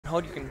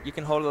you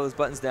can hold those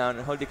buttons down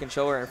and hold your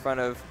controller in front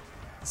of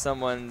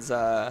someone's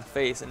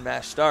face and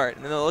mash start,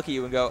 and then they'll look at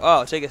you and go,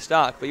 oh, take a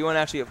stock, but you won't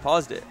actually have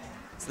paused it.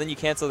 So then you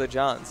cancel their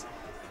Johns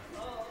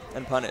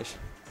and punish.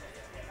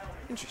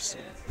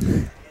 Interesting.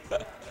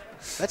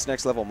 That's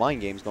next level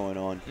mind games going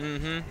on.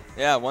 Mm-hmm.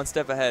 Yeah, one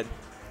step ahead.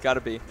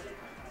 Gotta be.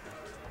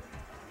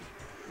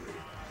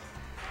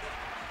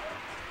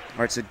 All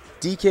right, so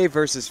DK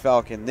versus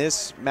Falcon.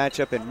 This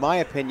matchup, in my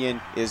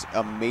opinion, is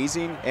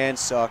amazing and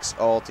sucks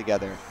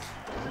altogether.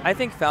 I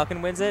think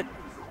Falcon wins it.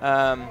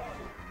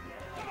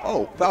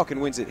 Oh, Falcon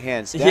wins it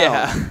hands down.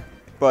 Yeah.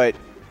 But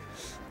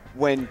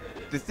when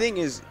the thing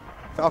is,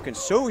 Falcon's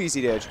so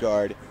easy to edge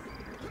guard,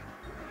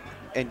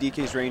 and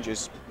DK's range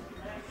is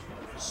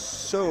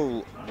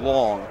so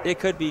long. It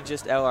could be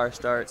just LR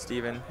start,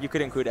 Steven. You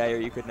could include A or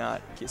you could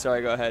not.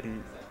 Sorry, go ahead.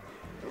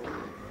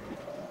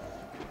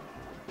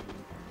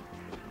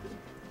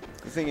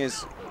 The thing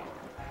is,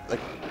 like,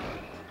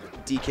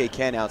 DK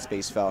can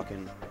outspace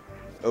Falcon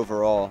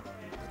overall,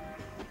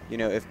 you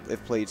know, if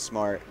played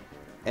smart.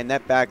 And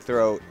that back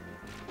throw,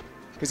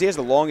 because he has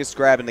the longest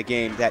grab in the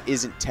game that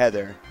isn't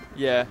tether.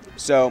 Yeah.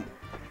 So,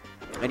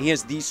 and he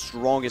has the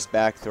strongest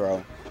back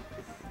throw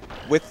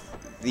with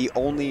the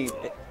only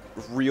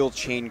real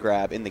chain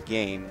grab in the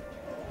game.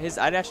 His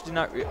I dash did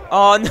not.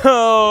 Oh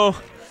no!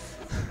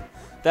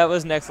 That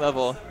was next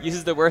level.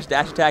 Uses the worst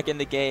dash attack in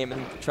the game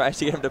and tries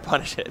to get him to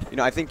punish it. You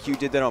know, I think Q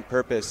did that on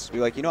purpose. Be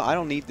like, you know, I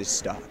don't need this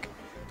stock.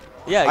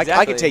 Yeah,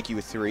 exactly. I can take you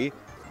with 3.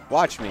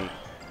 Watch me.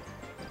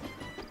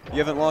 You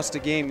haven't lost a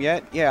game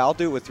yet? Yeah, I'll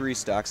do it with 3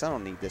 stocks. I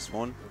don't need this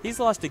one. He's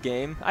lost a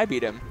game. I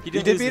beat him. You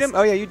did beat him?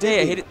 Oh, yeah, you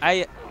did.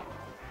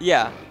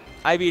 Yeah,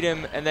 I beat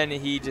him, and then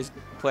he just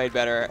played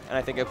better, and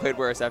I think I played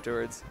worse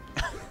afterwards.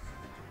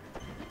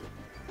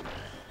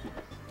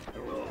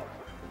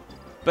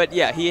 But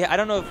yeah, I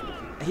don't know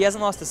if he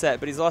hasn't lost a set,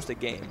 but he's lost a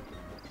game.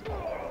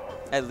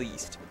 At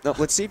least. No,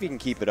 let's see if he can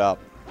keep it up.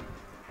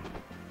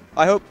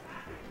 I hope,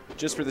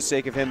 just for the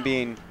sake of him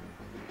being,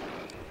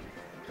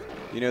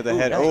 you know, the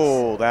head. Nice.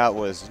 Oh, that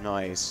was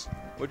nice.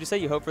 What'd you say?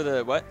 You hope for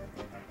the what?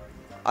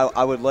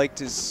 I would like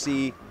to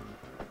see.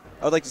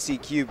 I would like to see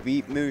Q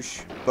beat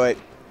Moosh, but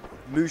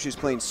Moosh is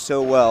playing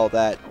so well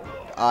that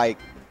I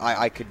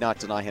could not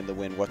deny him the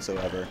win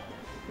whatsoever.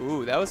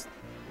 Ooh, that was.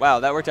 Wow,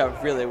 that worked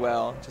out really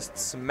well. Just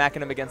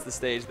smacking him against the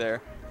stage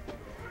there.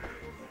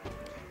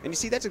 And you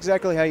see, that's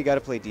exactly how you got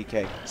to play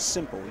DK.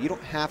 Simple. You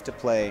don't have to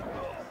play.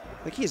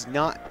 Like, he is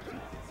not.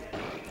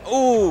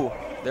 Ooh,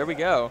 there we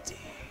go.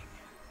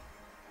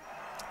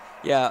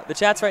 Yeah, the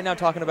chat's right now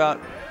talking about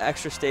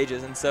extra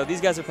stages. And so these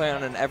guys are playing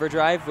on an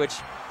EverDrive, which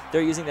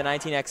they're using the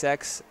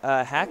 19XX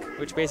hack,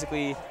 which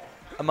basically,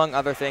 among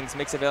other things,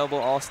 makes available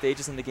all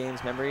stages in the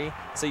game's memory.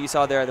 So you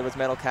saw there was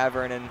Metal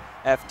Cavern and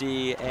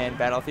FD and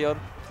Battlefield.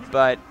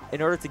 But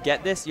in order to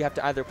get this, you have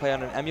to either play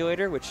on an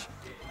emulator, which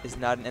is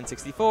not an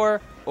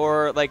N64,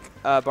 or like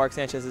Bark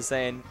Sanchez is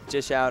saying,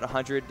 dish out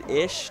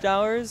 $100-ish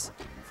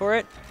for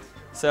it.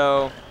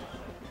 So,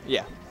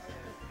 yeah,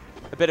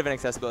 a bit of an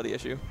accessibility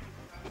issue.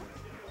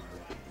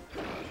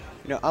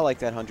 You know, I like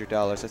that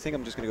 $100. I think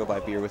I'm just going to go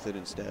buy beer with it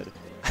instead.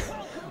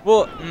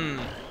 Well,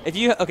 if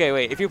you, okay,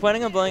 wait, if you're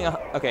planning on blowing,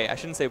 okay, I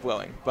shouldn't say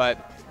blowing,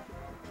 but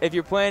if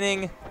you're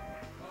planning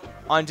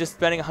on just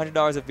spending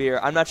 $100 of beer,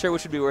 I'm not sure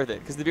which would be worth it,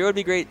 because the beer would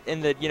be great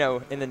in the, you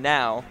know, in the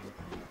now,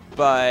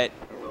 but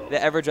the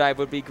EverDrive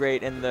would be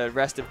great in the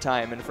rest of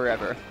time and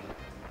forever.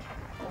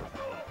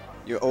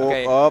 You're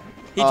okay. up.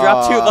 He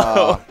dropped too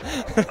low.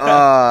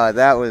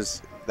 That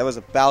was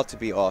about to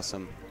be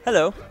awesome.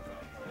 Hello.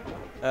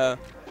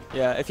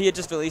 Yeah, if he had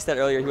just released that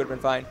earlier, he would have been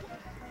fine.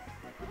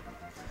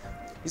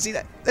 You see,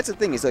 that's the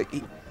thing. Is like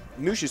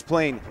Moosh is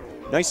playing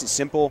nice and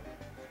simple,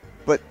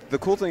 but the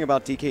cool thing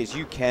about DK is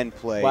you can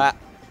play. Wow.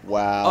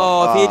 Wow.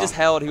 Oh, if he had just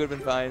held, he would have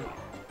been fine.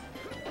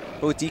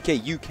 But with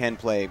DK, you can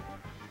play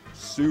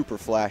super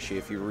flashy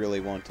if you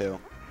really want to.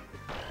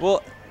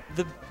 Well,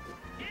 the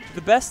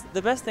best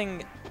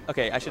thing.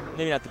 Okay, I should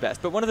maybe not the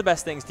best, but one of the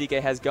best things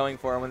DK has going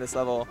for him on this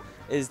level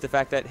is the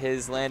fact that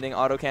his landing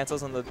auto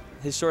cancels on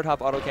his short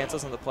hop auto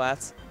cancels on the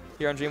plats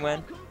here on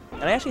Dreamland,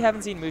 and I actually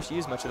haven't seen Moosh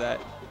use much of that.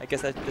 I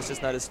guess that's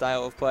just not his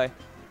style of play.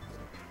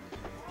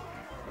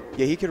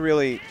 Yeah, he could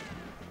really.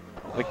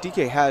 Like,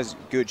 DK has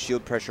good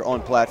shield pressure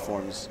on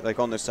platforms, like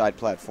on the side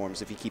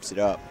platforms, if he keeps it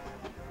up.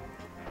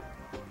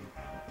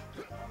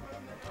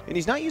 And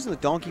he's not using the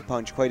donkey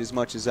punch quite as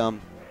much as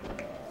you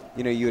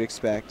know, you would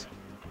expect.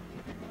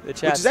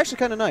 Which is actually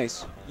kind of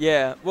nice.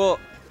 Yeah, well,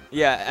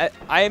 yeah,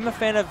 I am a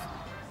fan of.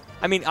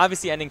 I mean,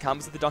 obviously, ending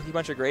combos with the donkey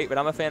punch are great, but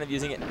I'm a fan of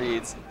using it in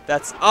reads.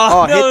 That's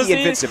no, hit the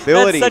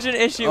invincibility. That's such an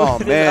issue. Oh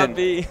with man.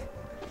 His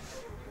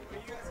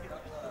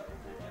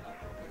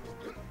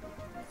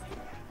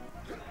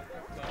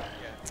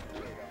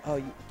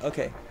Oh,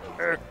 okay.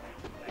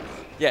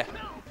 Yeah.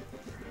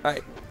 All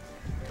right.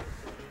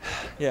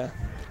 Yeah.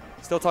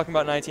 Still talking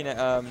about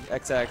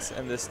 19XX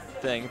and this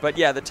thing, but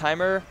yeah, the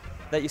timer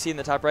that you see in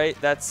the top right,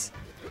 that's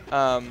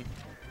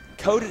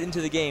coded into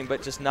the game,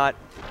 but just not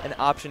an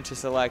option to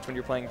select when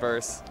you're playing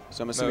verse.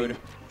 So I'm assuming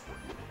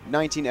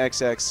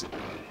 19XX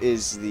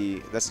that's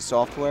the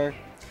software.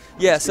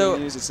 Yeah, so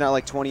it's not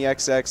like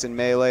 20XX and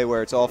Melee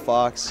where it's all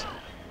Fox.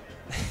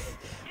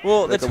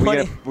 well, Like, that's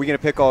funny. we're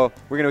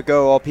gonna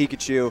go all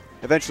Pikachu.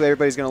 Eventually,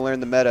 everybody's gonna learn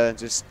the meta and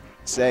just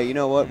say, you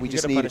know what, we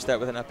just need punish that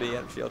with an up B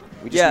out of field.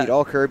 We just need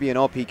all Kirby and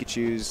all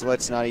Pikachus.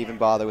 Let's not even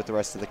bother with the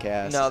rest of the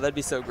cast. No, that'd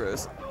be so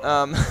gross.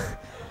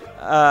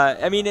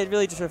 I mean, it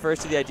really just refers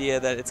to the idea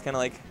that it's kind of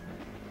like,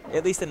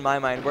 at least in my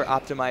mind, we're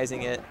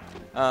optimizing it.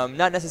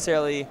 Not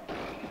necessarily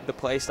the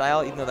play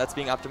style, even though that's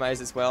being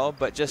optimized as well,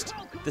 but just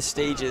the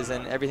stages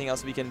and everything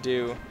else we can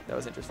do. That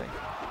was interesting.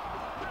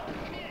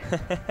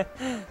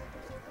 That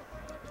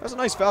was a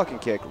nice Falcon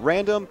kick.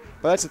 Random,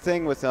 but that's the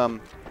thing with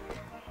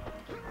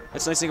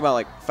that's the nice thing about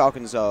like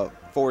Falcon's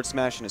forward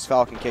smash and his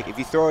Falcon kick. If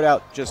you throw it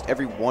out just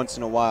every once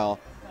in a while,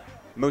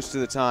 most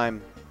of the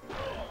time,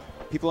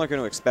 people aren't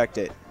going to expect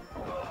it.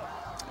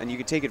 And you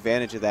can take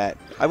advantage of that.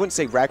 I wouldn't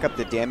say rack up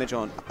the damage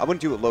on. I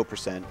wouldn't do it low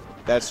 %.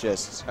 That's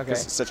just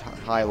it's such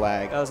high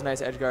lag. That was a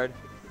nice edge guard.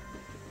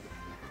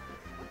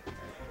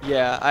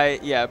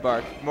 Yeah,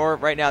 Bark. More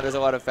right now. There's a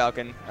lot of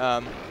Falcon.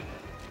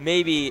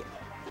 Maybe,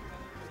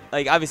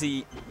 like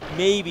obviously,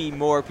 maybe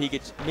more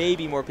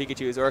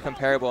Pikachus or a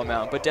comparable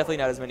amount, but definitely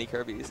not as many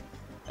Kirbys.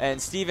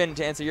 And Steven,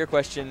 to answer your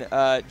question,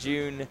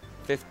 June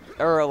 5th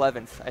or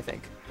 11th, I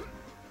think.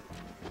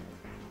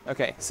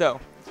 Okay, so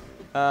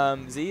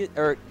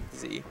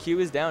Q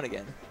is down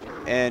again.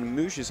 And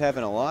Moosh is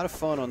having a lot of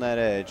fun on that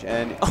edge.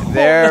 And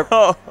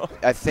no.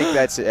 I think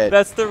that's it.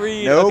 That's the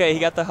read. Nope. Okay, he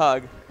got the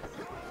hug.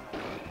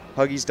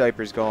 Huggy's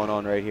diapers going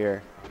on right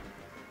here.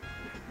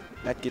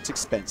 That gets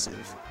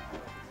expensive.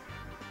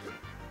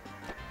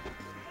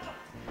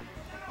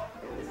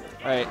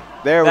 All right.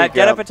 There we go. That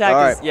get-up attack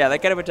All is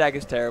that get-up attack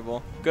is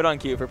terrible. Good on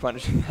Q for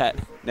punishing that.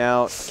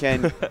 Now,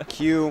 can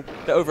Q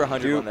the over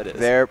 100 one that is.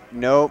 There,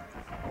 nope.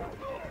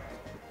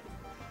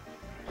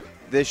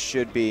 This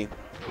should be.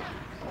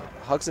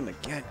 Hugs him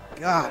again.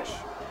 Gosh.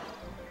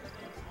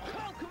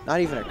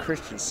 Not even a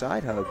Christian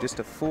side hug, just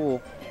a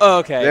full. Oh,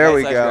 okay. There nice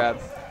we go. Grab.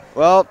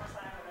 Well,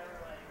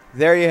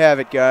 there you have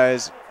it,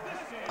 guys.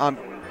 I'm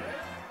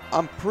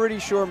pretty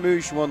sure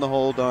Moosh won the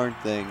whole darn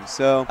thing.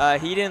 So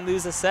he didn't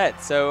lose a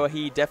set, so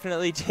he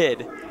definitely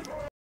did.